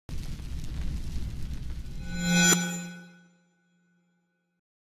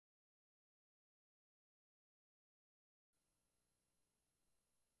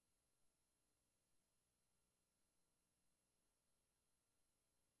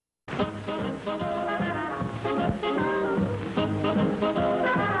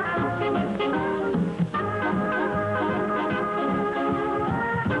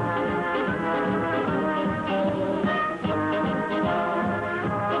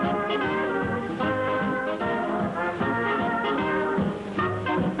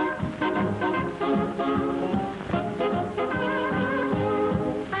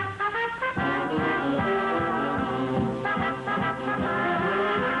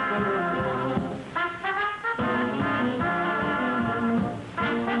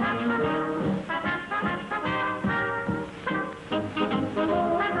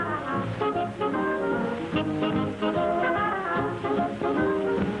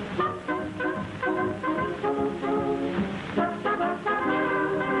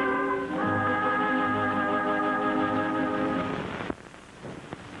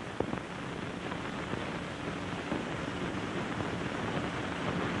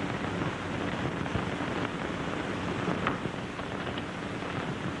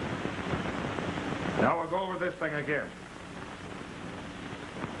Now we'll go over this thing again.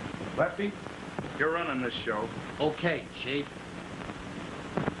 Lefty, you're running this show. Okay, Chief.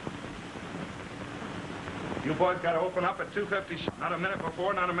 You boys got to open up at 2:50. Not a minute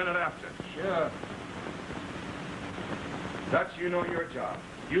before, not a minute after. Sure. Dutch, you know your job.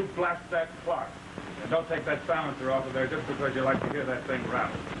 You blast that clock. And don't take that silencer off of there just because you like to hear that thing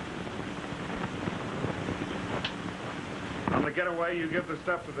rattle. On the getaway, you give the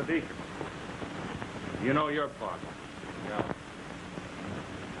stuff to the deacon. You know your part. Yeah.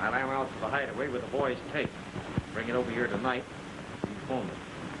 I'll am out to the hideaway with the boys' tape. Bring it over here tonight. You phone it.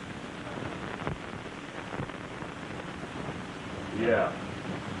 Yeah.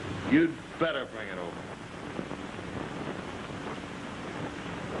 You'd better bring it over.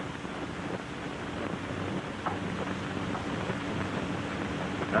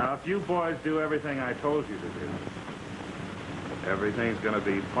 Now, if you boys do everything I told you to do, everything's gonna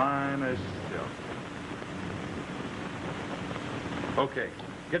be fine as silk. Okay,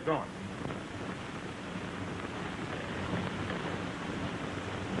 get going.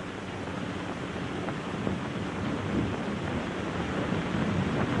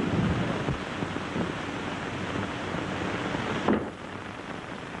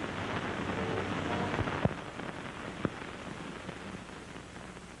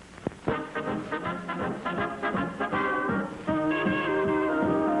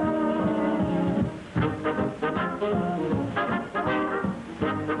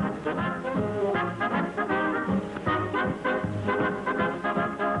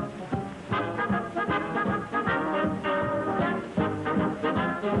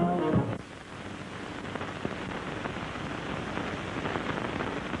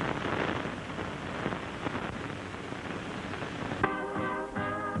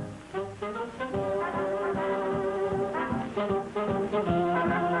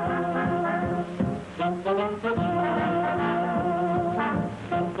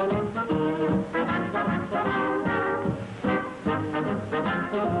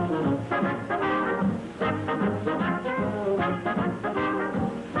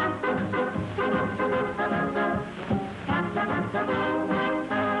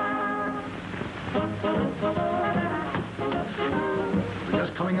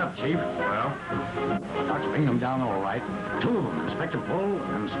 Chief. Well? Doc's bringing them down all right. Two of them, Inspector Bull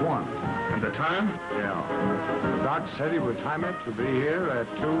and Swan. And the time? Yeah. Doc said he would time it to be here at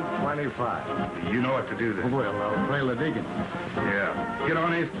 2:25. You know what to do then. Well, I'll trail the digging. Yeah. Get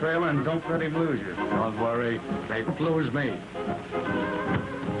on his trail and don't let him lose you. Don't worry. They won't lose me.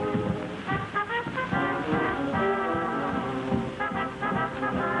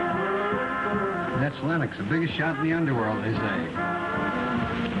 That's Lennox, the biggest shot in the underworld, they say.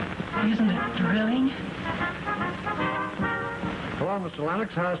 Isn't it thrilling? Hello, Mr.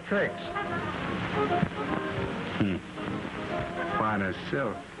 Lennox. How's tricks? Fine as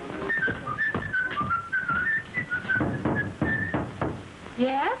silk.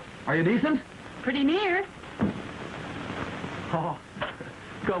 Yes? Are you decent? Pretty near. Oh,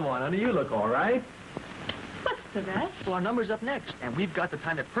 come on, honey. You look all right. What's the rush? Well, our number's up next, and we've got to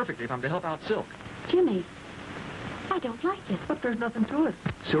time it perfectly if I'm to help out Silk. Jimmy, I don't like it. But there's nothing to it.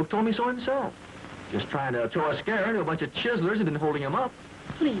 Silk told me so himself. Just trying to throw a scare into a bunch of chiselers who've been holding him up.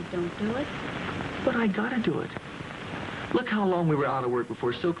 Please don't do it. But I gotta do it. Look how long we were out of work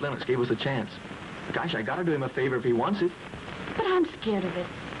before Silk Lennox gave us a chance. Gosh, I gotta do him a favor if he wants it. But I'm scared of it.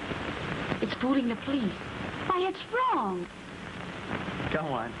 It's fooling the police. Why, it's wrong. Come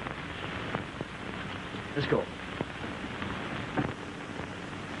on. Let's go.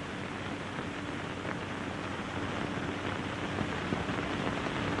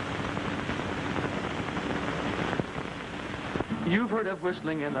 You've heard of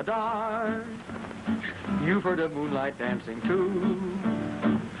whistling in the dark. You've heard of moonlight dancing too.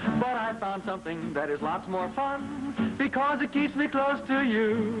 But I found something that is lots more fun because it keeps me close to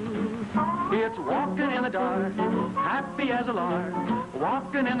you. It's walking in the dark, happy as a lark,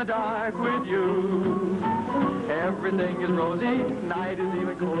 walking in the dark with you. Everything is rosy, night is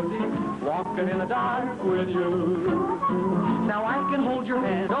even cozy, walking in the dark with you. Now I can hold your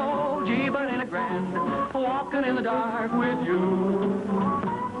hand, oh gee, but ain't it grand, walking in the dark with you.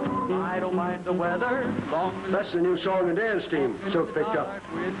 I don't mind the weather, long as That's the new song and dance team Silk picked up.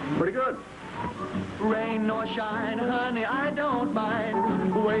 Pretty good. rain nor shine, honey, I don't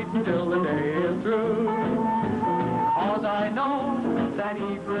mind. Wait until the day is through. 'Cause I know that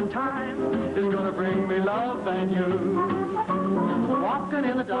evening time is gonna bring me love and you. Walking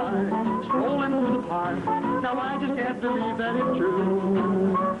in the dark, strolling through the park. Now I just can't believe that it's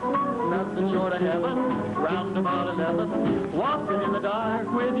true. Nothing short of heaven, round about 11. Walking in the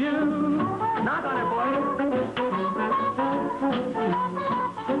dark with you. Knock on it, boy.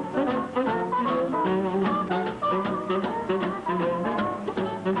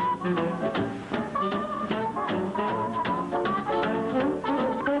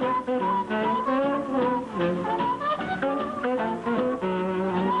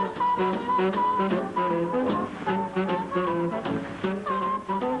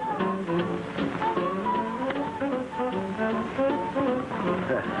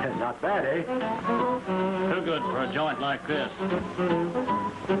 Not bad, eh? Too good for a joint like this.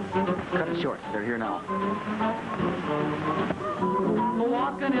 Cut it short. They're here now.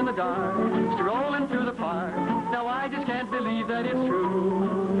 Walking in the dark, strolling through the park. Now I just can't believe that it's true.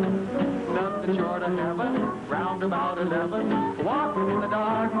 Nothing short of heaven, round about 11. Walking in the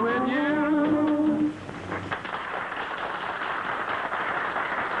dark with you.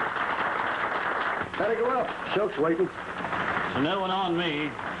 Better go up. Silk's waiting. It's a new one on me.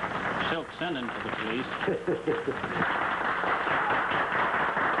 Silk sending to the police.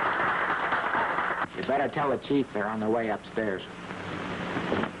 You better tell the chief they're on their way upstairs.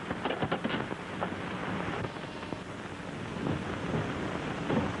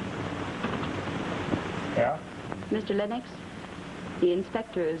 Yeah? Mr. Lennox, the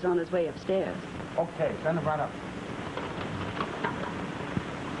inspector is on his way upstairs. Okay, send him right up.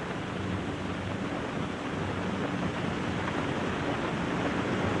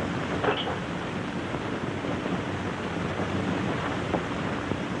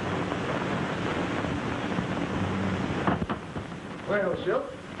 Well, Silk,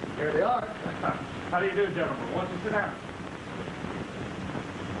 here they are. How do you do, gentlemen? Won't you sit down?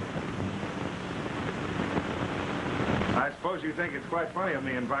 I suppose you think it's quite funny of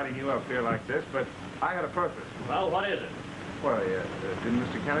me inviting you up here like this, but I got a purpose. Well, what is it? Well, didn't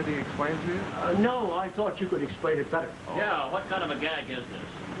Mr. Kennedy explain to you? No, I thought you could explain it better. Yeah, what kind of a gag is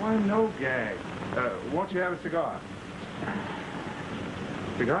this? Why, no gag. Won't you have a cigar?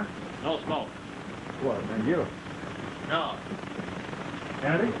 Cigar? No smoke. Well, then you. No.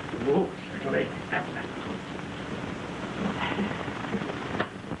 Kennedy? Oh, certainly.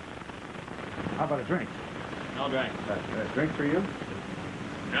 How about a drink? No drink. A drink for you?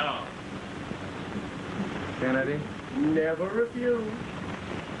 No. Kennedy? Never refuse.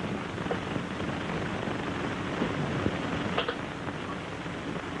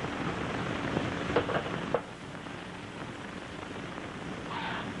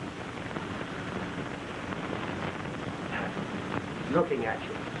 Looking at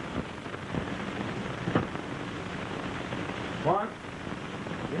you. What?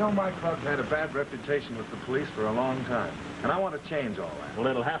 You know, my club's had a bad reputation with the police for a long time, and I want to change all that. Well,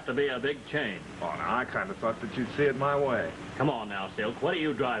 it'll have to be a big change. Oh, now, I kind of thought that you'd see it my way. Come on now, Silk. What are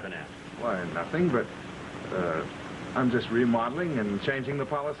you driving at? Why, nothing, but, I'm just remodeling and changing the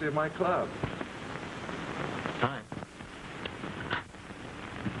policy of my club. Time.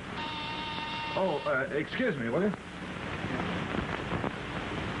 Oh, excuse me, will you?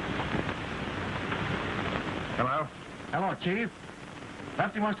 Hello? Hello, Chief.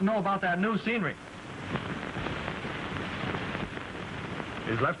 Lefty wants to know about that new scenery.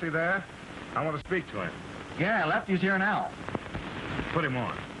 Is Lefty there? I want to speak to him. Yeah, Lefty's here now. Put him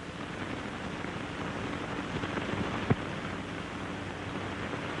on.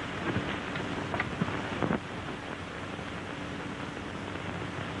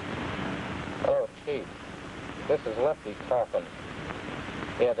 Oh, Chief, this is Lefty talking.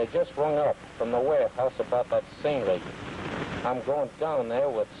 Yeah, they just rung up from the warehouse about that scenery. I'm going down there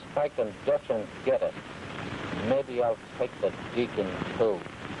with Spike and Dutch and get it. Maybe I'll take the Deacon, too.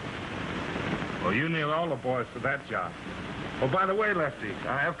 Well, you need all the boys for that job. Oh, by the way, Lefty,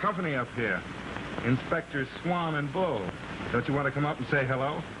 I have company up here. Inspectors Swan and Bull. Don't you want to come up and say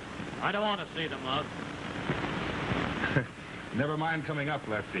hello? I don't want to see the mug. Never mind coming up,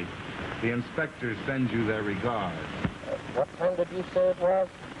 Lefty. The inspector sends you their regards. What time did you say it was?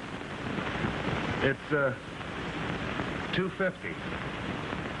 It's, 2:50.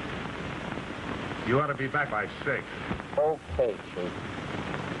 You ought to be back by 6. Okay, Chief.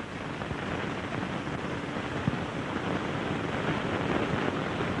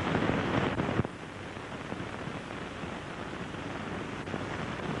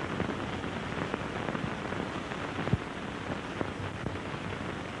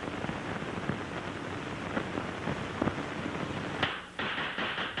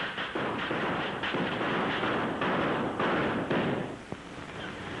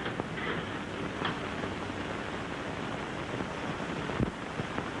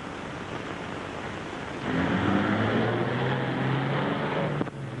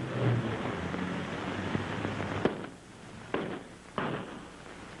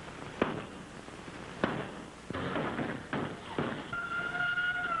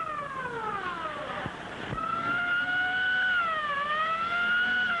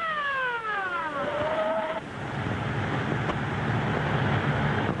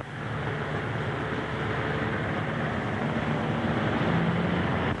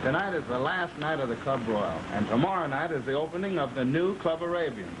 Tonight is the last night of the Club Royal, and tomorrow night is the opening of the new Club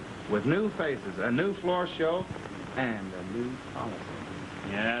Arabian, with new faces, a new floor show, and a new policy.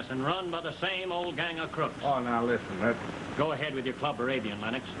 Yes, and run by the same old gang of crooks. Oh, now listen, let's... Go ahead with your Club Arabian,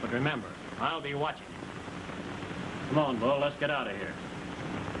 Lennox, but remember, I'll be watching you. Come on, Bull, let's get out of here.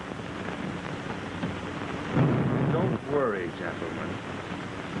 Don't worry, gentlemen.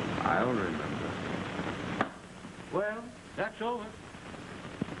 I'll remember. Well, that's over.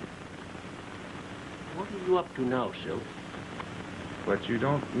 What are you up to now, Silk? What you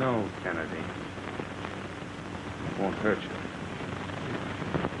don't know, Kennedy, won't hurt you.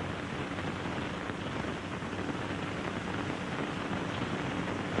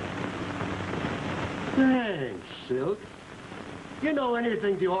 Thanks, Silk. You know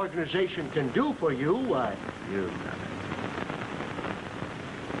anything the organization can do for you, why... You've done it.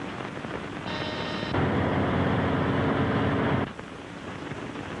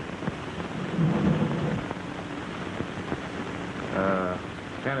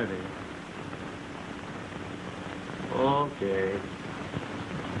 Kennedy. Okay.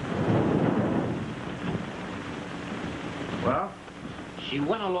 Well? She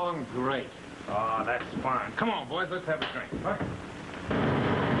went along great. Oh, that's fine. Come on, boys, let's have a drink. Huh?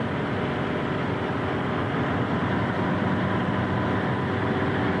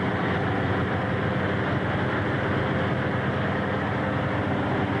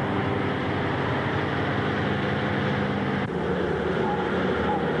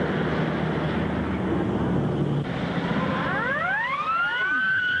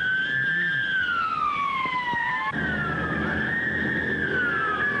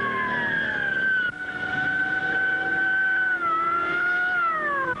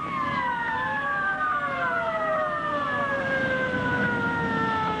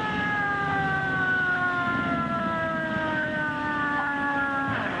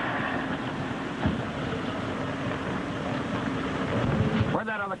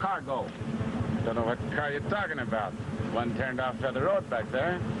 Go. Don't know what car you're talking about. One turned off to the road back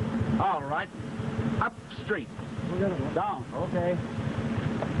there. All right. Up street. Down. Okay.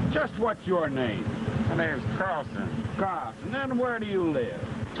 Just what's your name? My name's Carlson. Carlson. And where do you live?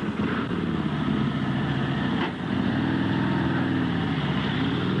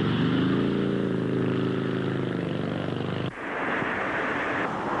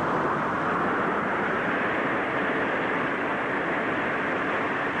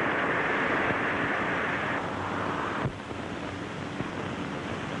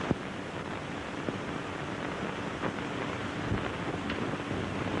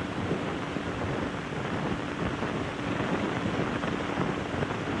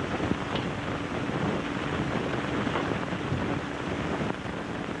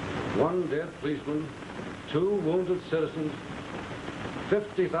 One dead policeman, 2 wounded citizens,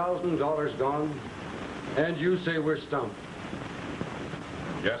 $50,000 gone, and you say we're stumped.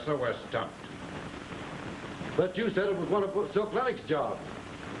 Yes, sir, we're stumped. But you said it was one of Silk Lennox's jobs.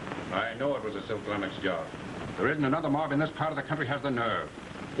 I know it was a Silk Lennox job. There isn't another mob in this part of the country has the nerve.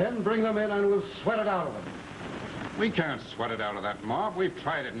 Then bring them in and we'll sweat it out of them. We can't sweat it out of that mob. We've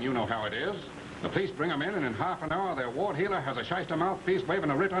tried it, and you know how it is. The police bring them in, and half an hour, their ward healer has a shyster mouthpiece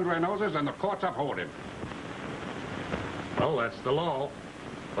waving a writ under their noses, and the courts uphold him. Well, that's the law.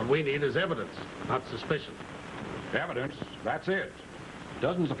 What we need is evidence, not suspicion. Evidence? That's it.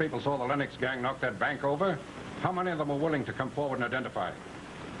 Dozens of people saw the Lennox gang knock that bank over. How many of them are willing to come forward and identify?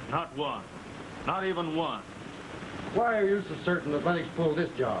 Not one. Not even one. Why are you so certain that Lennox pulled this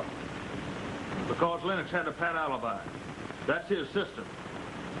job? Because Lennox had a pat alibi. That's his system.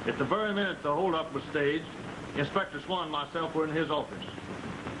 At the very minute the holdup was staged, Inspector Swan and myself were in his office.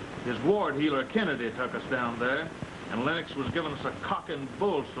 His ward healer, Kennedy, took us down there, and Lennox was giving us a cock and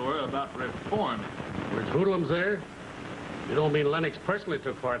bull story about reform. Were hoodlums there? You don't mean Lennox personally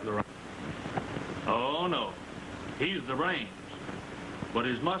took part in the robbery? Oh, no. He's the brains. But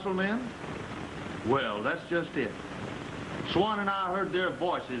his muscle men? Well, that's just it. Swan and I heard their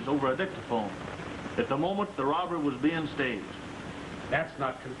voices over a dictaphone at the moment the robbery was being staged. That's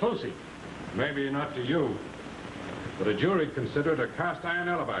not conclusive. Maybe not to you, but a jury considered a cast iron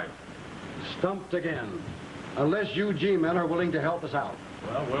alibi. Stumped again. Unless you G-men are willing to help us out.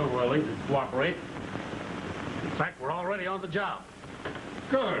 Well, we're willing to cooperate. In fact, we're already on the job.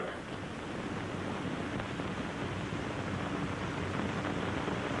 Good.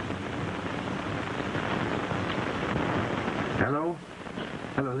 Hello?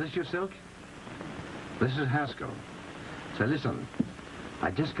 Hello, this you, Silk? This is Haskell. Say, listen, I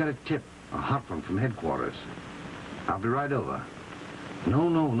just got a tip, a hot one from headquarters. I'll be right over.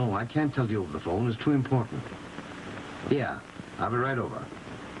 No, I can't tell you over the phone. It's too important. Yeah, I'll be right over.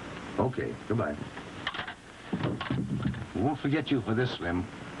 Okay, goodbye. We won't forget you for this, Slim.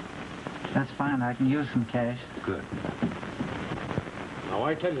 That's fine. I can use some cash. Good. Now,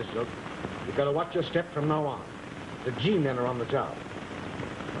 I tell you, Silk, you gotta watch your step from now on. The G-men are on the job.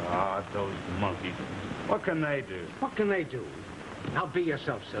 Ah, those monkeys. What can they do? What can they do? Now, be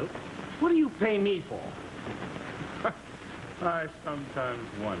yourself, Silk. What do you pay me for? I sometimes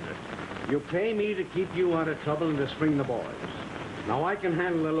wonder. You pay me to keep you out of trouble and to string the boys. Now, I can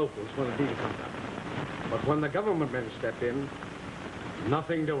handle the locals when the deal comes up. But when the government men step in,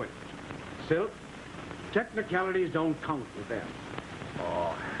 nothing doing. Silk, technicalities don't count with them.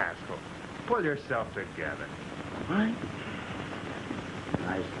 Oh, Haskell, pull yourself together. All right?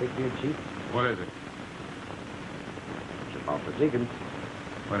 Nice speak to you, Chief. What is it? It's about the Deacon.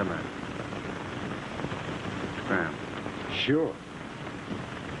 Wait a minute. Graham. Sure.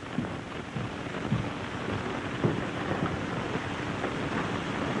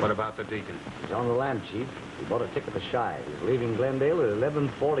 What about the deacon? He's on the lam, Chief. He bought a ticket to Shy. He's leaving Glendale at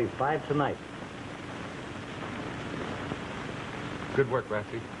 11:45 tonight. Good work,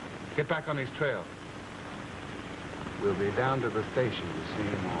 Lefty. Get back on his trail. We'll be down to the station to see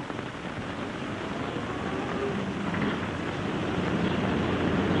him off.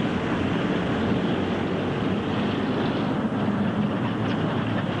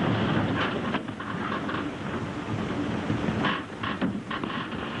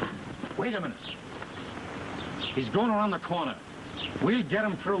 Wait a minute. He's going around the corner. We'll get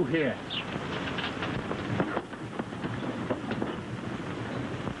him through here.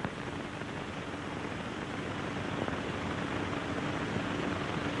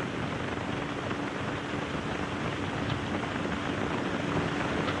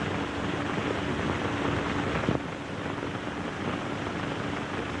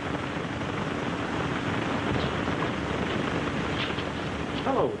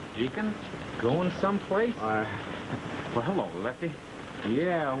 Hello, Deacon. Going someplace? Well, hello, Lefty.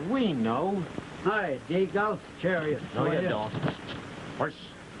 Yeah, we know. Hi, Deke. I'll chariot. No, you don't.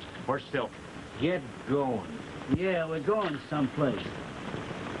 Where's Silk? Get going. Yeah, we're going someplace.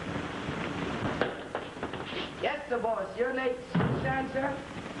 Yes, sir, boss. You're late, sunshine, sir.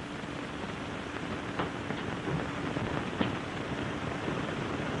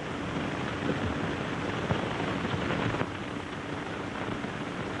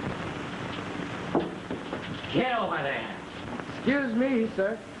 Get over there. Excuse me,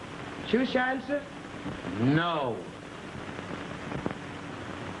 sir. Shoe shine, sir? No.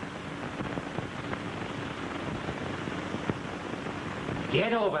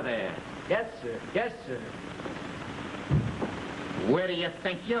 Get over there. Yes, sir. Yes, sir. Where do you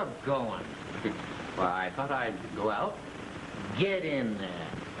think you're going? Well, I thought I'd go out. Get in there.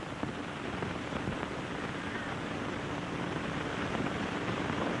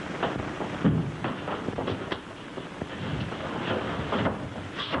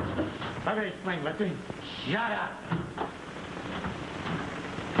 Let me explain, Lefty. Shut up.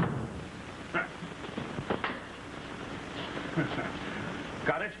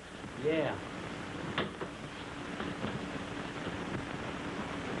 Got it? Yeah.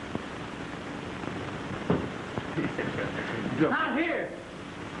 Not here.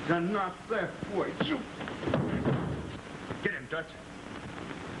 They're not that way. You. Get him, Dutch.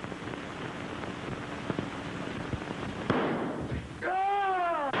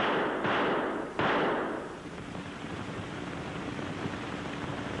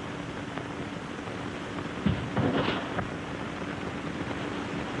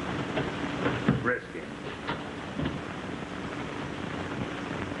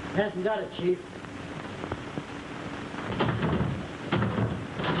 Hasn't got it, Chief.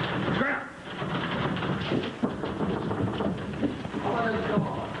 Scram! Open the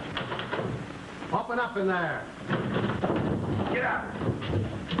door. Open up in there. Get out!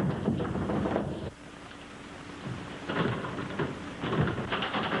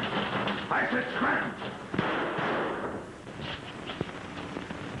 I said scram!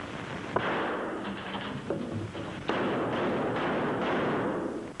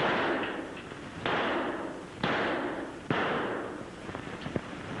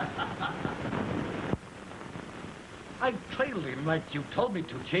 I trailed him like you told me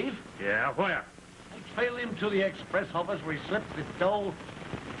to, Chief. Yeah, where? I trailed him to the express office where he slipped the dough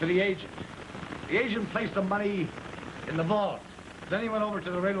to the agent. The agent placed the money in the vault. Then he went over to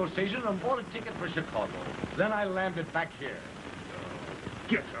the railroad station and bought a ticket for Chicago. Then I landed back here.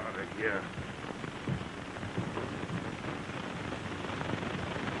 Get out of here.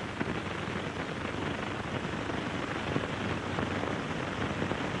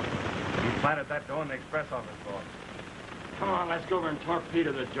 You planted that dough in the express office, boss. Come on, let's go over and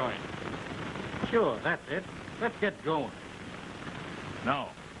torpedo the joint. Sure, that's it. Let's get going. No,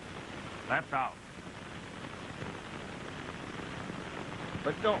 that's out.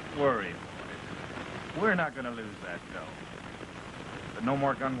 But don't worry, boys. We're not going to lose that dough. But no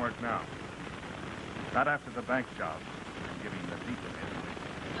more gun work now. Not after the bank job. I'm giving the deacon his.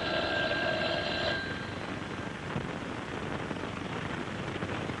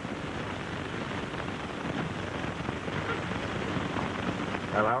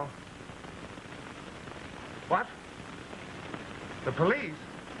 Hello? What? The police?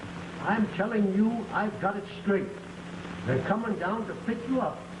 I'm telling you, I've got it straight. They're coming down to pick you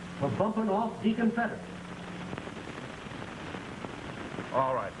up for bumping off Deacon Fetter.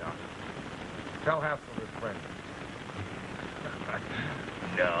 All right, Doc. Tell Haskell his friend.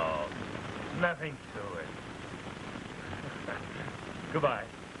 No, nothing to it. Goodbye.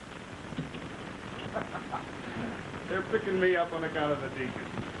 They're picking me up on account of the deacon.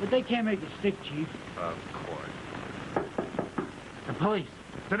 But they can't make it stick, Chief. Of course. The police.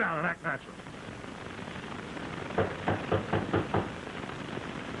 Sit down and act natural.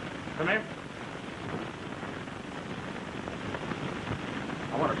 Come in.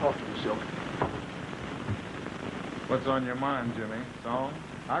 I want to talk to you, Silk. What's on your mind, Jimmy? So?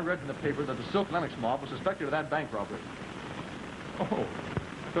 I read in the paper that the Silk Lennox mob was suspected of that bank robbery. Oh,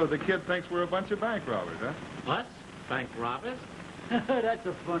 so the kid thinks we're a bunch of bank robbers, huh? Us? Bank robbers? That's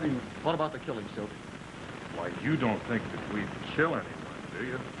a funny one. What about the killing, Silk? Why, you don't think that we'd kill anyone, do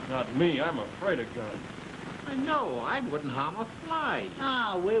you? Not me. I'm afraid of guns. I know. I wouldn't harm a fly.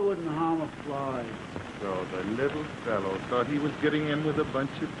 Ah, we wouldn't harm a fly. So the little fellow thought he was getting in with a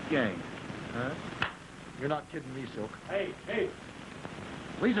bunch of gangs, huh? You're not kidding me, Silk. Hey, hey.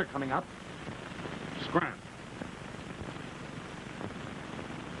 Police are coming up. Scram!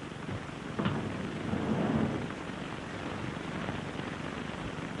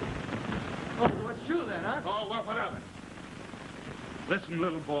 Oh, what's true then, huh? Oh, well, what of it? Listen,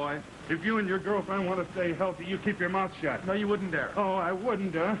 little boy, if you and your girlfriend want to stay healthy, you keep your mouth shut. No, you wouldn't dare. Oh, I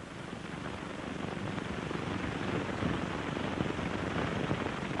wouldn't, huh?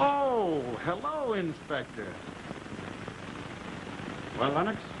 Oh, hello, Inspector. Well,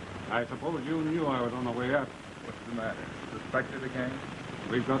 Lennox, I suppose you knew I was on the way up. What's the matter? Suspected again?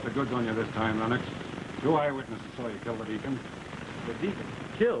 We've got the goods on you this time, Lennox. Two eyewitnesses saw you kill the deacon. The deacon?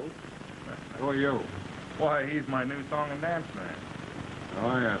 Killed? Who are you? Why, he's my new song and dance man.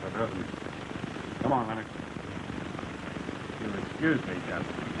 Oh, yes, it doesn't. Come on, Lennox. You'll excuse me,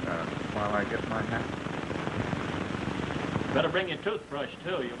 gentlemen, while I get my hat. Better bring your toothbrush,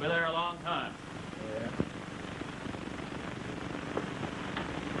 too. You'll be there a long time. Yeah.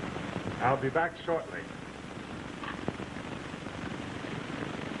 I'll be back shortly.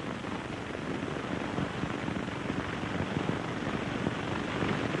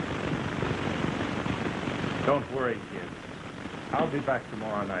 Don't worry, kids. I'll be back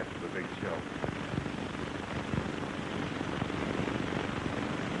tomorrow night for the big show.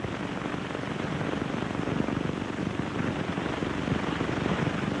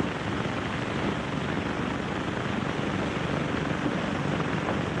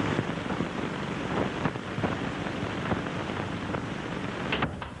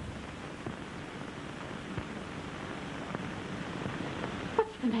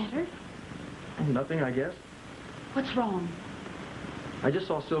 What's the matter? Nothing, I guess. What's wrong? I just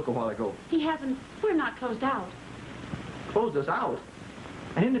saw Silk a while ago. He hasn't... We're not closed out. Closed us out.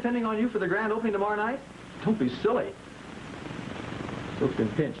 And him depending on you for the grand opening tomorrow night? Don't be silly. Silk's been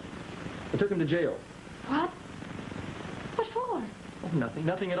pinched. They took him to jail. What? What for? Oh,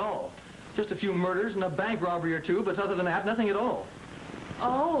 Nothing at all. Just a few murders and a bank robbery or two, but other than that, nothing at all.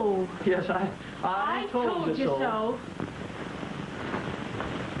 Oh. Yes, I told you so.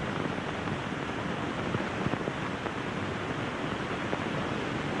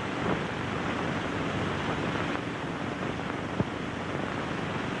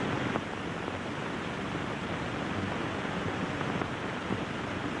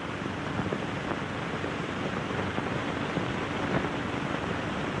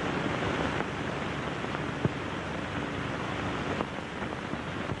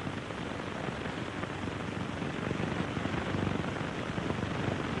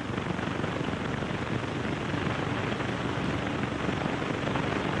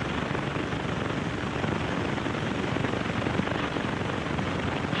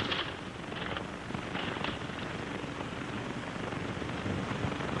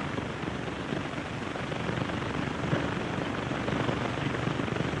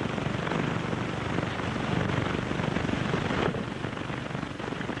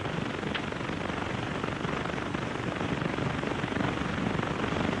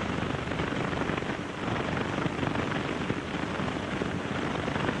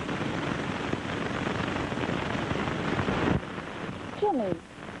 Jimmy,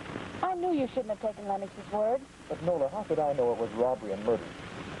 I knew you shouldn't have taken Lennox's word. But Nola, how could I know it was robbery and murder?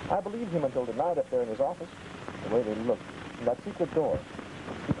 I believed him until tonight up there in his office. The way they looked. And that secret door.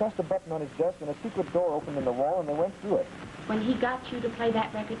 He pressed a button on his desk and a secret door opened in the wall and they went through it. When he got you to play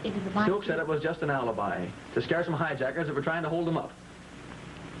that record into the box... Silk said it was just an alibi to scare some hijackers that were trying to hold him up.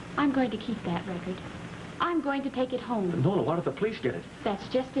 I'm going to keep that record. I'm going to take it home. But Nola, what if the police get it? That's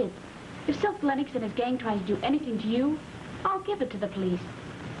just it. If Silk Lennox and his gang tries to do anything to you, I'll give it to the police.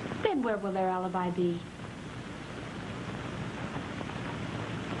 Then where will their alibi be?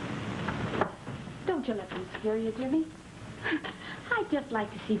 Don't you let them scare you, Jimmy. I'd just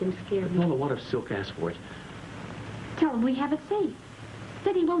like to see them scare me. Nola, what if Silk asked for it? Tell him we have it safe.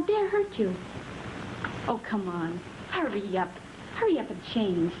 Then he won't dare hurt you. Oh, come on. Hurry up. Hurry up and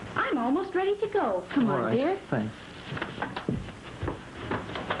change. I'm almost ready to go. Come All on, right. dear. Thanks.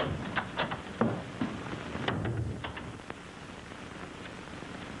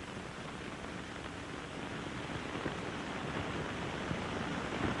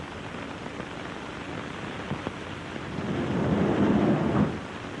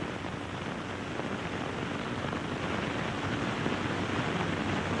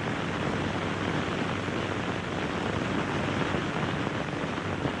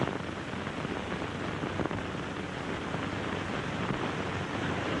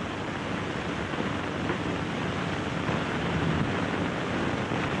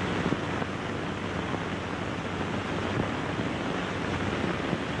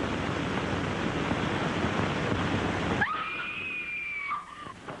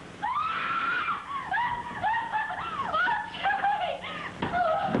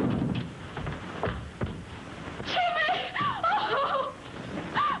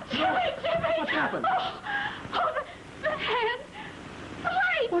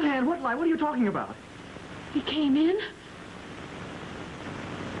 What are you talking about? He came in.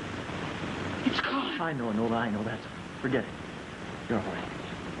 It's gone. I know, Nola, I know that. Forget it. You're all right.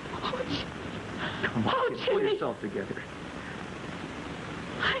 Oh, Come on, oh, pull Jimmy. yourself together.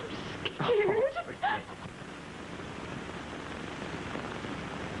 I'm scared.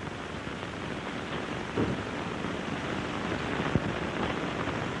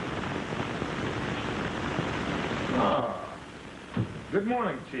 Good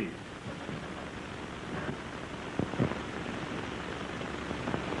morning, Chief.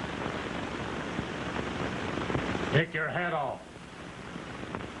 Take your hat off.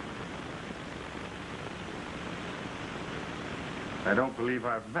 I don't believe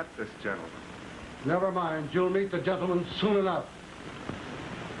I've met this gentleman. Never mind. You'll meet the gentleman soon enough.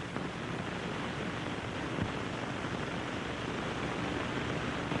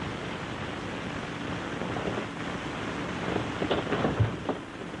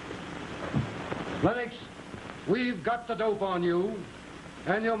 Lennox, we've got the dope on you,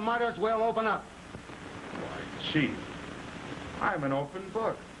 and you might as well open up. Why, Chief, I'm an open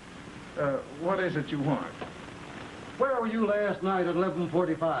book. What is it you want? Where were you last night at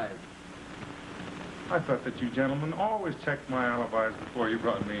 11:45? I thought that you gentlemen always checked my alibis before you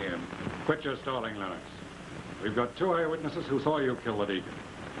brought me in. Quit your stalling, Lennox. We've got 2 eyewitnesses who saw you kill the deacon.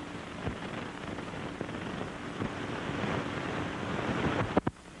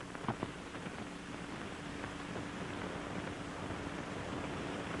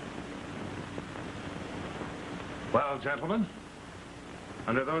 Well, gentlemen,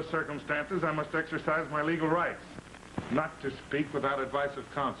 under those circumstances, I must exercise my legal rights. not to speak without advice of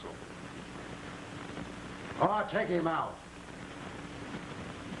counsel. Oh, take him out.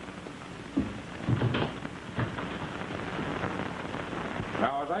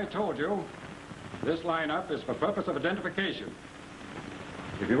 Now, as I told you, this lineup is for purpose of identification.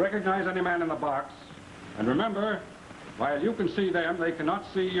 If you recognize any man in the box, and remember, while you can see them, they cannot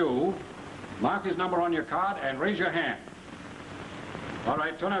see you, mark his number on your card and raise your hand. All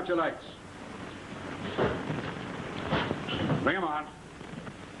right, turn out your lights. Bring him on.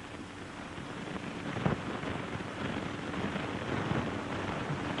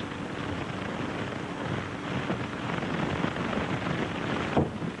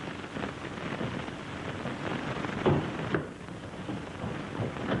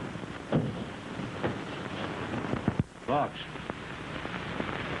 Box.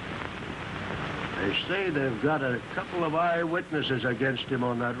 They say they've got a couple of eyewitnesses against him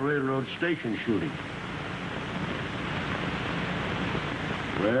on that railroad station shooting.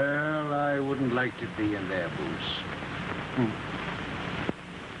 Well, I wouldn't like to be in their boots.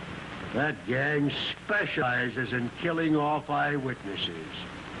 That gang specializes in killing off eyewitnesses.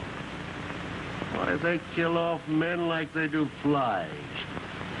 Why, they kill off men like they do flies.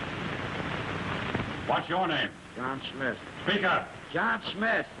 What's your name? John Smith. Speak up. John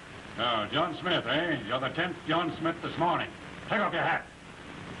Smith. Oh, John Smith, eh? You're the 10th John Smith this morning. Take off your hat.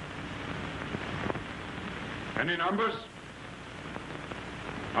 Any numbers?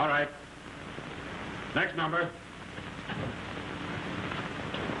 All right. Next number.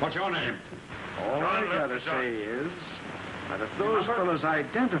 What's your name? All I gotta say is that if those fellas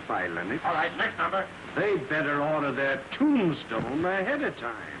identify Lennox... All right, next number. They better order their tombstone ahead of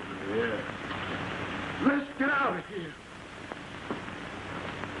time. Yeah. Let's get out of here.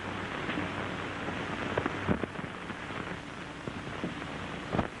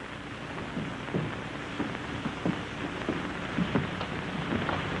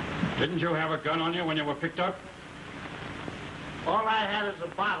 Didn't you have a gun on you when you were picked up? All I had is a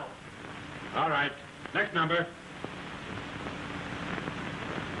bottle. All right. Next number.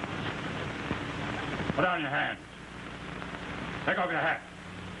 Put down your hands. Take off your hat.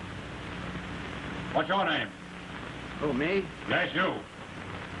 What's your name? Who, me? Yes, you.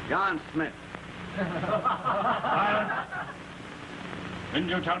 John Smith. Silence. Didn't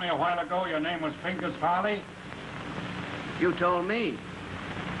you tell me a while ago your name was Fingers Farley? You told me.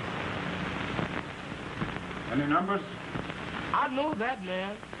 Any numbers? I know that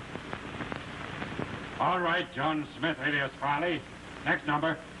man. All right, John Smith, alias Farley. Next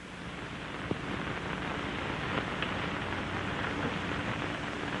number.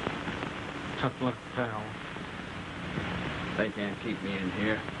 Tough luck, pal. They can't keep me in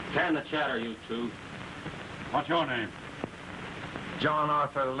here. Can the chatter, you two. What's your name? John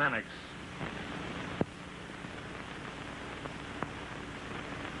Arthur Lennox.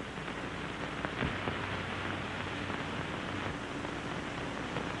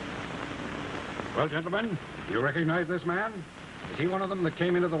 Well, gentlemen, do you recognize this man? Is he one of them that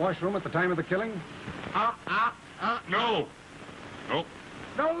came into the washroom at the time of the killing? No. Nope.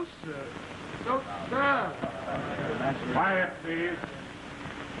 No, sir. No, sir. Quiet, please.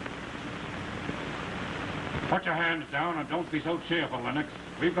 Put your hands down and don't be so cheerful, Lennox.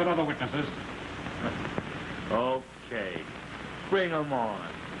 We've got other witnesses. Okay. Bring 'em on.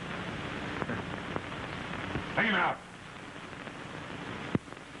 Bring him out.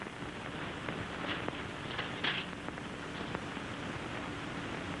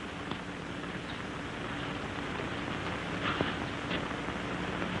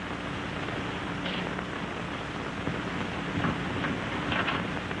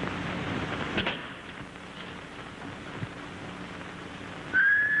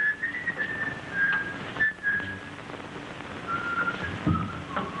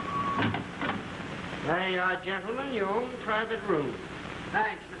 There you are, gentlemen, your own private room.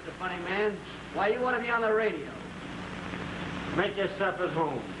 Thanks, Mr. Funny Man. Why, you want to be on the radio? Make yourself at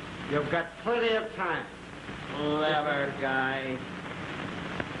home. You've got plenty of time. Clever guy.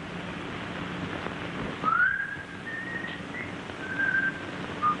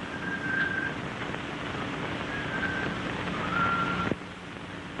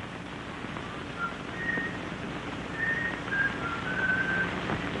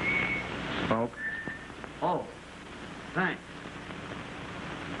 Smoke. Oh, thanks.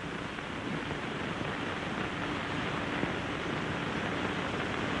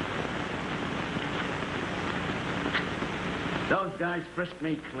 Those guys frisked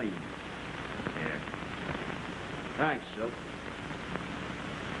me clean. Yeah. Thanks, Silk.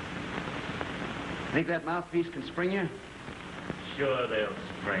 Think that mouthpiece can spring you? Sure they'll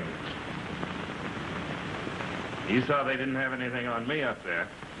spring. You saw they didn't have anything on me up there.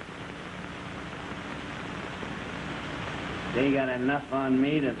 They got enough on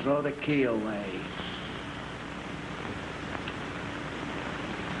me to throw the key away.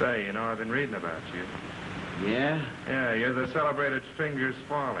 Say, you know, I've been reading about you. Yeah? Yeah, you're the celebrated Fingers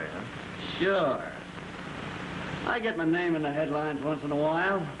Folly, huh? Sure. I get my name in the headlines once in a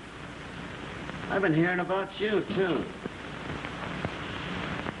while. I've been hearing about you, too.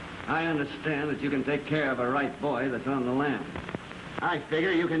 I understand that you can take care of a right boy that's on the lam. I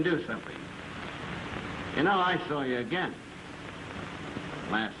figure you can do something. You know, I saw you again.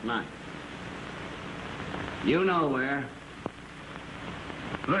 Last night. You know where.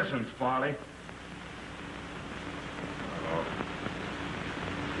 Listen, Folly. Oh.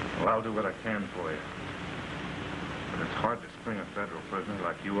 Well, I'll do what I can for you. But it's hard to spring a federal prisoner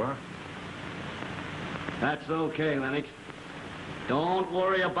like you are. That's okay, Lennox. Don't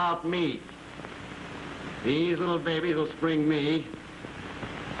worry about me. These little babies will spring me.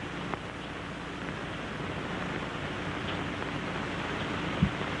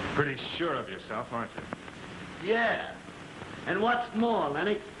 Pretty sure of yourself, aren't you? Yeah. And what's more,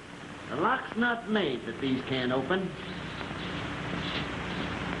 Lennox, the lock's not made that these can't open.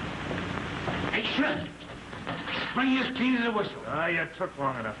 Hey, Shred! Bring his key to the whistle. Ah, you took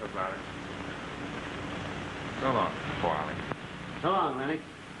long enough about it. So long, Folly. So long, Lennox.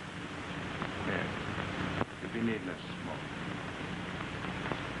 Yeah. You'll be needing a smoke.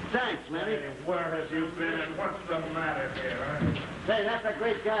 Thanks, Lennox. Hey, where have you been and what's the matter here, huh? Say, that's a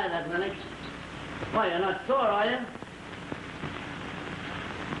great guy, that Lennox. Why, you're not sore, are you?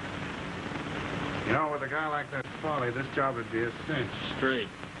 You know, with a guy like that Folly, this job would be a cinch. Straight.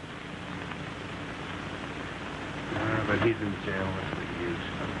 But he's in jail. What's the use?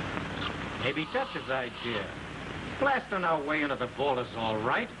 Maybe that's his idea. Blasting our way into the vault is all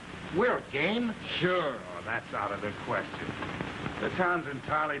right. We're game. Sure. Oh, that's out of the question. The town's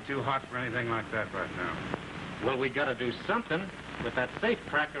entirely too hot for anything like that right now. Well, we gotta do something. With that safe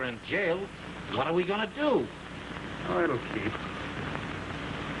cracker in jail, what are we gonna do? Oh, it'll keep.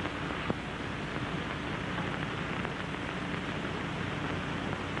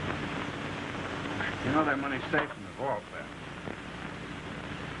 You know that money's safe in the vault there.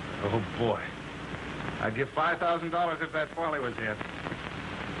 Oh, boy. I'd give $5,000 if that Folly was here.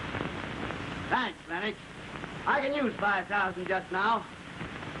 Thanks, Lennox. I can use 5,000 just now.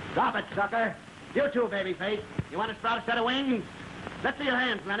 Drop it, sucker. You too, babyface. You want to sprout a set of wings? Let's see your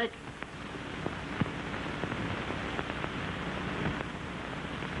hands, Lennox.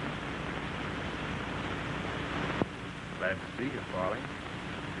 Glad to see you, Folly.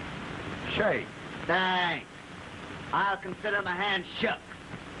 Shake. Thanks. I'll consider my hand shook.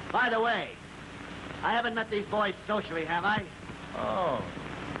 By the way, I haven't met these boys socially, have I? Oh,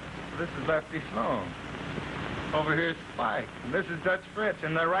 this is Lefty Sloan. Over here's Spike. And this is Dutch Fritz,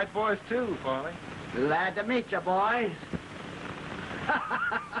 and they're right boys, too, Folly. Glad to meet you, boys.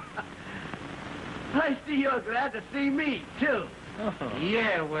 I see you're glad to see me, too. Oh.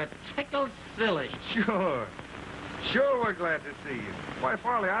 Yeah, we're tickled silly. Sure. Sure we're glad to see you. Why,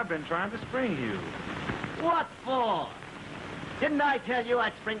 Farley, I've been trying to spring you. What for? Didn't I tell you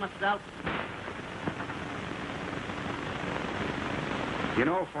I'd spring myself? You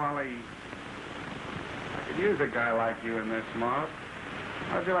know, Folly, I could use a guy like you in this mob.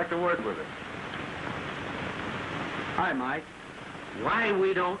 How'd you like to work with us? Hi, Mike. Why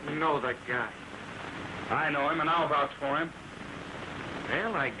we don't know the guy? I know him, and I'll vouch for him.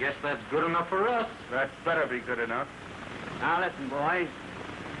 Well, I guess that's good enough for us. That better be good enough. Now, listen, boys.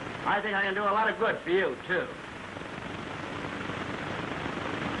 I think I can do a lot of good for you, too.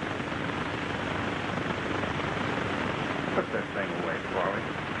 Put that thing away, Farley.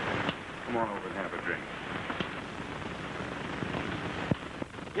 Come on over and have a drink.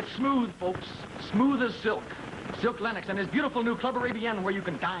 It's smooth, folks. Smooth as silk. Silk Lennox and his beautiful new Club Arabian where you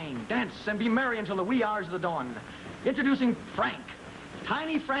can dine, dance, and be merry until the wee hours of the dawn. Introducing Frank.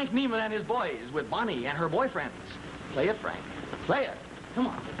 Tiny Frank Neiman and his boys with Bonnie and her boyfriends. Play it, Frank. Play it. Come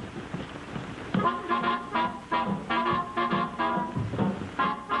on.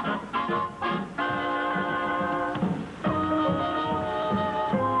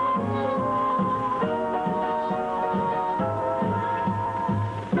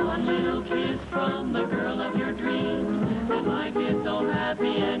 One little kiss from the girl of your dreams, and life is so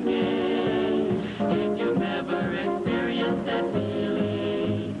happy and gay. If you've never experienced that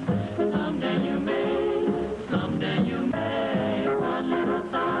feeling, someday you may, someday you may. One little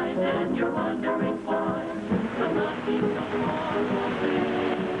sigh, and you're wondering why the love seems so far away.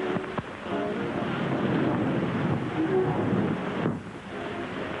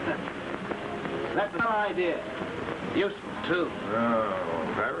 That's our idea. too.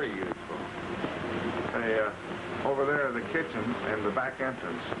 Oh, very useful. Hey, over there are the kitchen and the back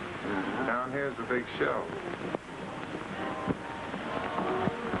entrance. Down here's the big show.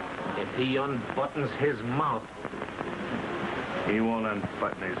 If he unbuttons his mouth. He won't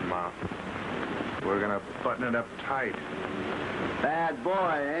unbutton his mouth. We're gonna button it up tight. Bad boy,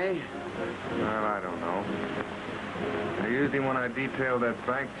 eh? Well, I don't know. I used him when I detailed that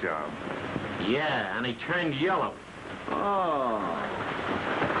bank job. Yeah, and he turned yellow. Oh.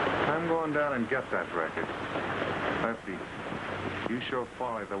 I'm going down and get that record. Lefty, you show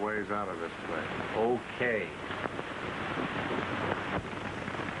Folly the ways out of this place. Okay.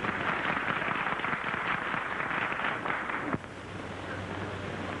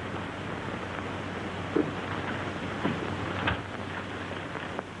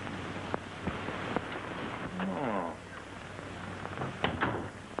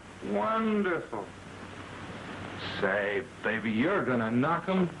 Wonderful. Say, baby, you're gonna knock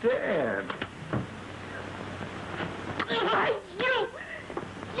him dead.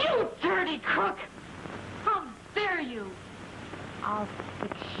 You dirty crook! How dare you? I'll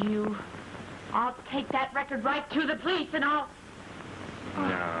fix you. I'll take that record right to the police and I'll...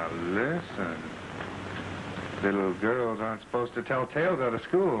 Now, listen. Little girls aren't supposed to tell tales out of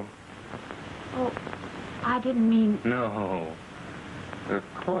school. Oh, I didn't mean... No. Of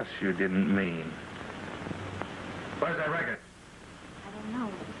course you didn't mean. Where's that record? I don't know.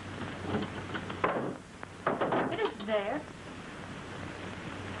 It isn't there.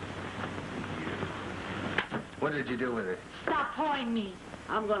 What did you do with it? Stop pawing me.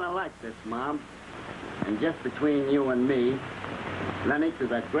 I'm gonna like this, Mom. And just between you and me, Lennox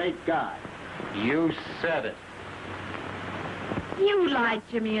is a great guy. You said it. You lied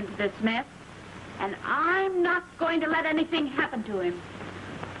Jimmy into this mess. And I'm not going to let anything happen to him.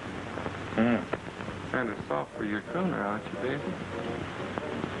 Kind of soft for your crooner, aren't you, baby?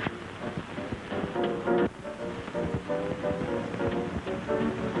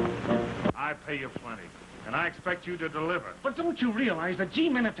 I pay you plenty, and I expect you to deliver. But don't you realize the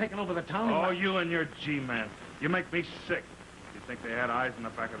G-men have taken over the town? Oh, you and your G-men. You make me sick. You think they had eyes in the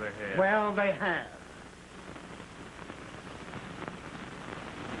back of their head. Well, they have.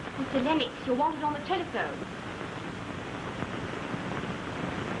 Mr. Lennox, you're wanted on the telephone.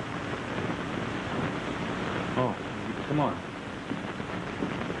 Oh, come on.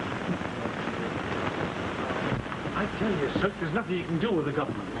 I tell you, Silk, there's nothing you can do with the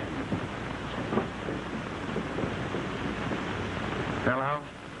government, man. Hello?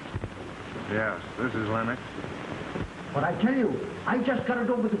 Yes, this is Lennox. But I tell you, I just got it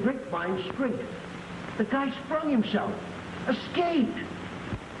over the grapevine straight. The guy sprung himself. Escaped.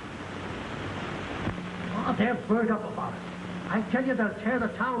 Oh, they're burned up about it. I tell you, they'll tear the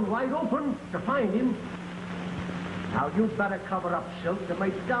town wide open to find him. Now, you better cover up, Silk. They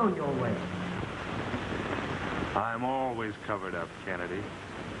might down your way. I'm always covered up, Kennedy.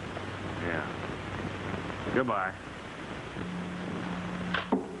 Yeah. Goodbye.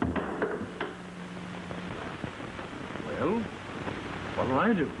 Well, what'll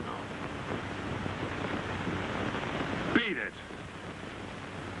I do now? Beat it.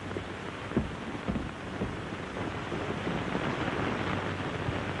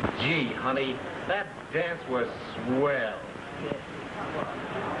 Gee, honey, that dance was swell.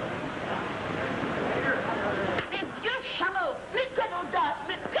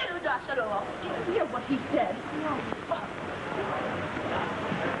 Did you hear what he said?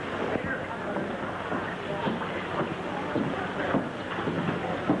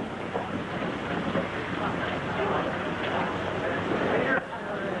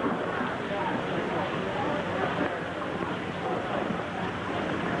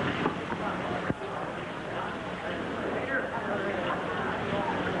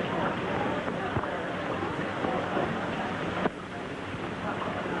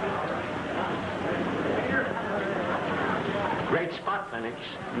 Great spot, Lennox.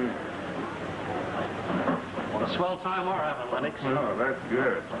 What a swell time we're having, Lennox. Oh, that's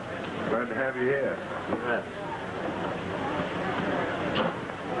good. Glad to have you here. You bet.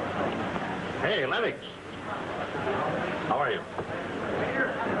 Hey, Lennox. How are you?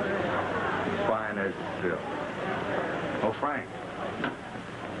 Fine as silk. Oh, Frank.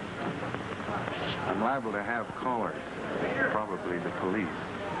 I'm liable to have callers. Probably the police.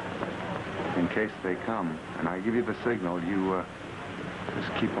 In case they come, and I give you the signal, you,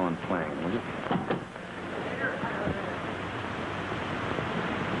 just keep on playing, will you?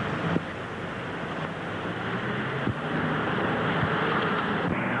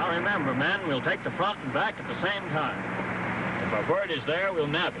 Now remember, men, we'll take the front and back at the same time. If our bird is there, we'll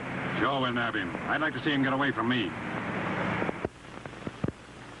nab him. Sure, we'll nab him. I'd like to see him get away from me.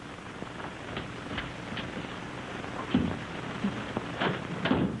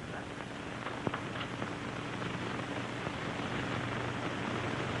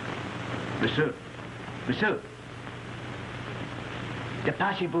 Monsieur.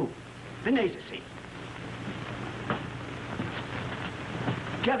 Dépêchez-vous. Venez ici.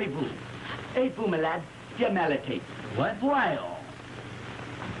 Qu'avez-vous? Et vous, malade? Bien mal à tête. What? Voyons.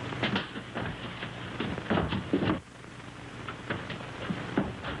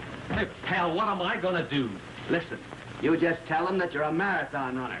 Hey, pal, what am I gonna do? Listen, you just tell them that you're a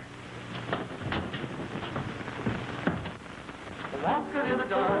marathon runner. Walking in the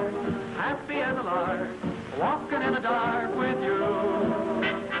dark, happy as a lark, walking in the dark with you.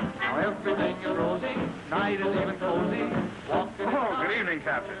 Now everything is rosy, night is even cozy, walking in the dark. Good evening,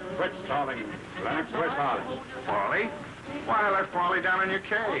 Captain. Quit stalling. Lennox, where's Farley? Farley? Why, I left Farley down in your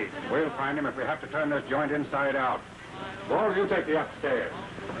cage. We'll find him if we have to turn this joint inside out. Balls, you take the upstairs.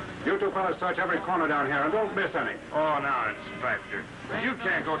 You two fellas search every corner down here and don't miss any. Oh, now, Inspector. You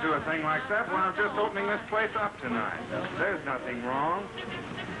can't go do a thing like that when I'm just opening this place up tonight. There's nothing wrong.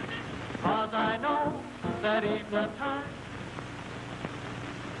 'Cause I know that evening time.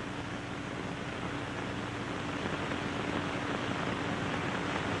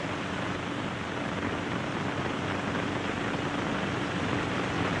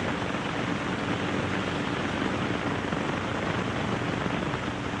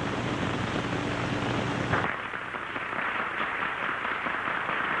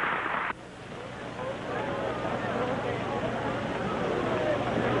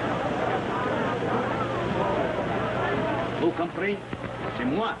 Vous comprenez? C'est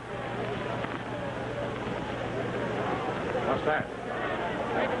moi. What's that?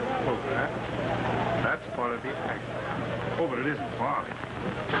 Oh, that's part of the act. Oh, but it isn't Farley.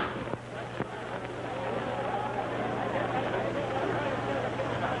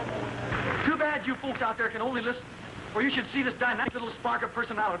 Too bad you folks out there can only listen, or you should see this dynamic little spark of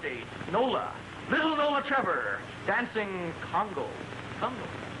personality. Nola, little Nola Trevor, dancing Congo. Congo,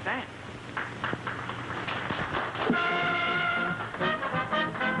 dance.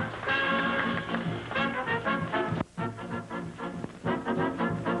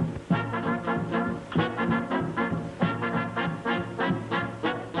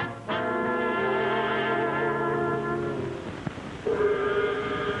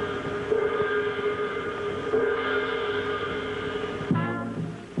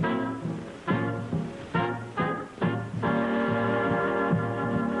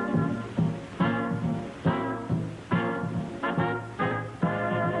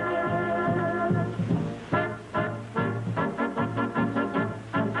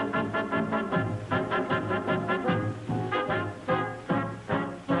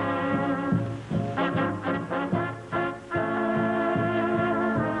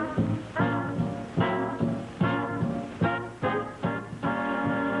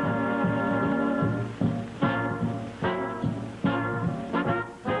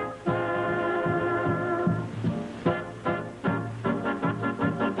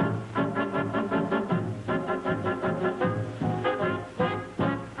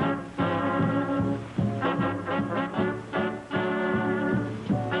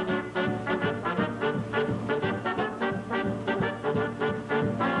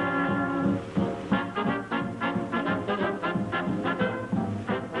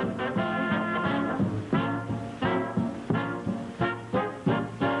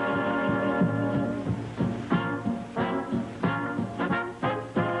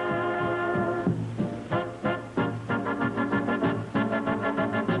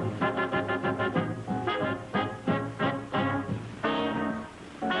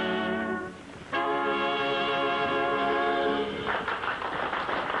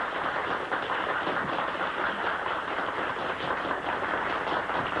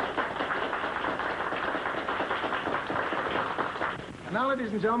 Now,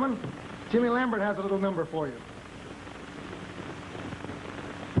 ladies and gentlemen, Jimmy Lambert has a little number for you.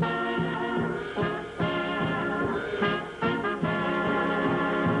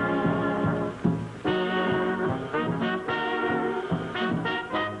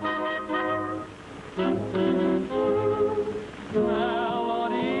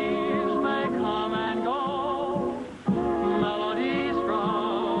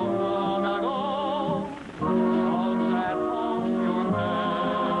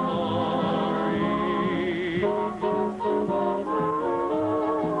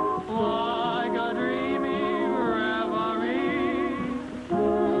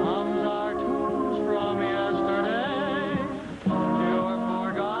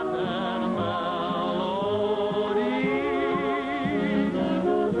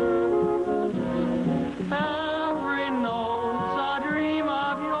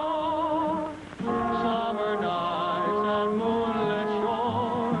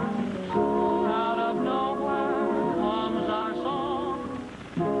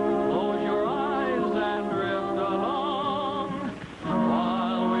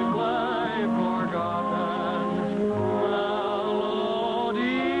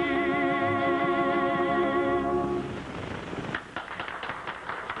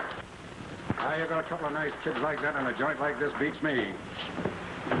 Now, you got a couple of nice kids like that, and a joint like this beats me.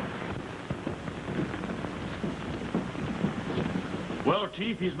 Well,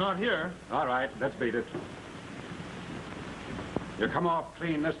 Chief, he's not here. All right, let's beat it. You come off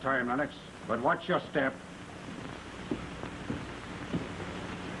clean this time, Lennox, but watch your step.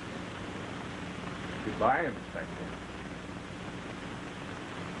 Goodbye, Inspector.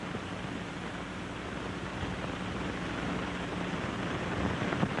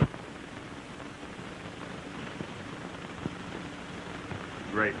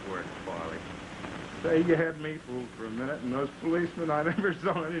 Great work, Farley. Say, you had me fooled for a minute, and those policemen, I never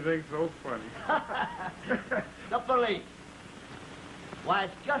saw anything so funny. The police. Why,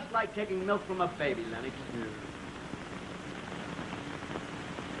 it's just like taking milk from a baby, Lennox.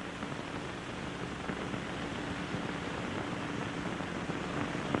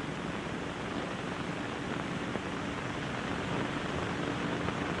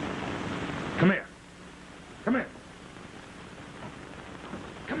 Come here. Come here.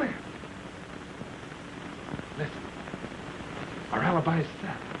 Come here. Listen. Our alibi's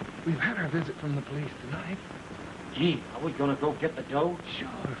set. We've had our visit from the police tonight. Gee, are we gonna go get the dough? Sure.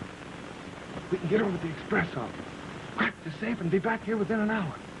 We can get over to the express office, crack the safe, and be back here within an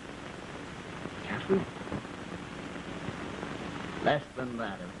hour. Can't we? Less than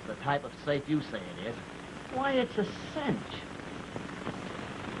that, if it's the type of safe you say it is. Why, it's a cinch.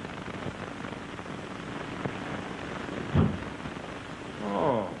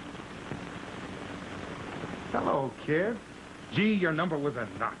 Oh. Hello, kid. Gee, your number was a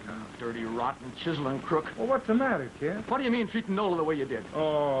knocker. Dirty, rotten, chiseling crook. Well, what's the matter, kid? What do you mean treating Nola the way you did?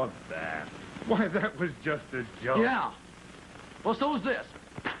 Oh, that. Why, that was just a joke. Yeah. Well, so's this.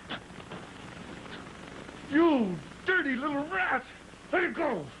 You dirty little rat! Let it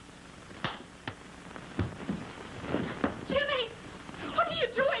go! Jimmy! What are you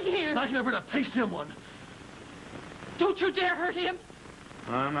doing here? I never to paste him one. Don't you dare hurt him.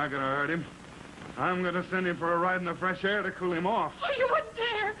 I'm not gonna hurt him. I'm gonna send him for a ride in the fresh air to cool him off. Oh, you wouldn't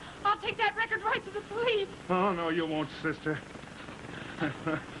dare. I'll take that record right to the police. Oh, no, you won't, sister.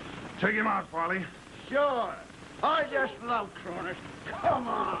 Take him out, Farley. Sure. I just love crooners. Come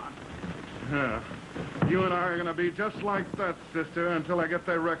on. Yeah. You and I are gonna be just like that, sister, until I get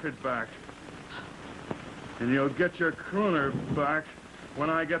that record back. And you'll get your crooner back when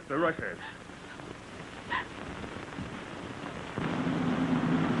I get the record.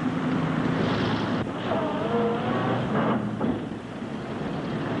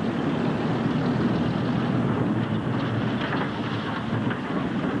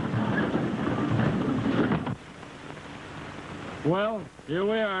 Well, here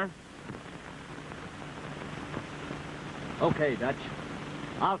we are. Okay, Dutch.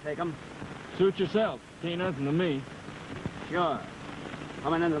 I'll take 'em. Suit yourself. Ain't nothing to me. Sure.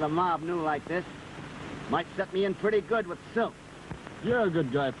 Coming into the mob new like this might set me in pretty good with Silk. You're a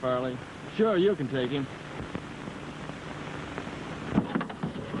good guy, Farley. Sure, you can take him.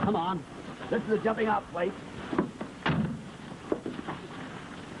 Come on. This is the jumping off place.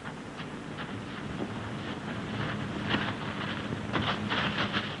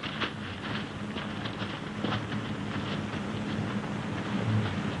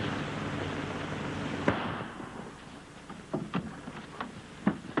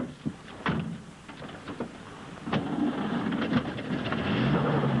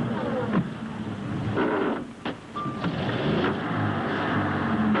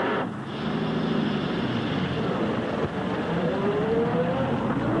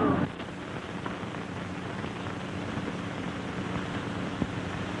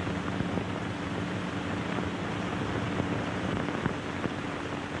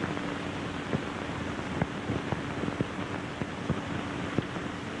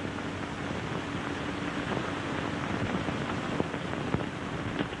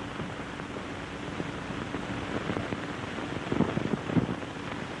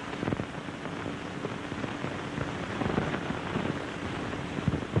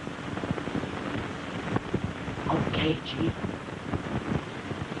 Okay, Chief.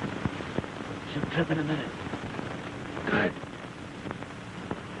 She'll trip in a minute. Good.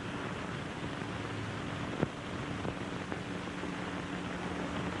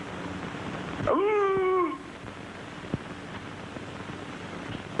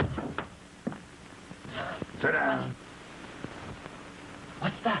 Sit down.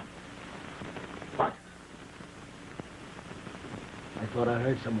 What's that? What? I thought I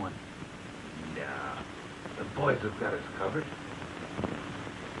heard someone. Nah. The boys have got us covered.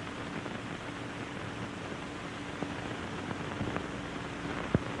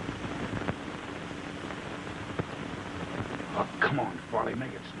 Oh, come on, Farley.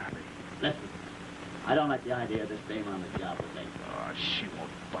 Make it snappy. Listen, I don't like the idea of this dame on the job with me. Oh, she won't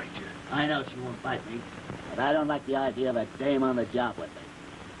bite you. I know she won't bite me, but I don't like the idea of a dame on the job with me.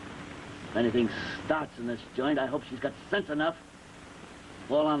 If anything starts in this joint, I hope she's got sense enough to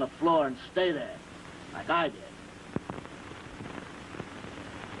fall on the floor and stay there, like I did.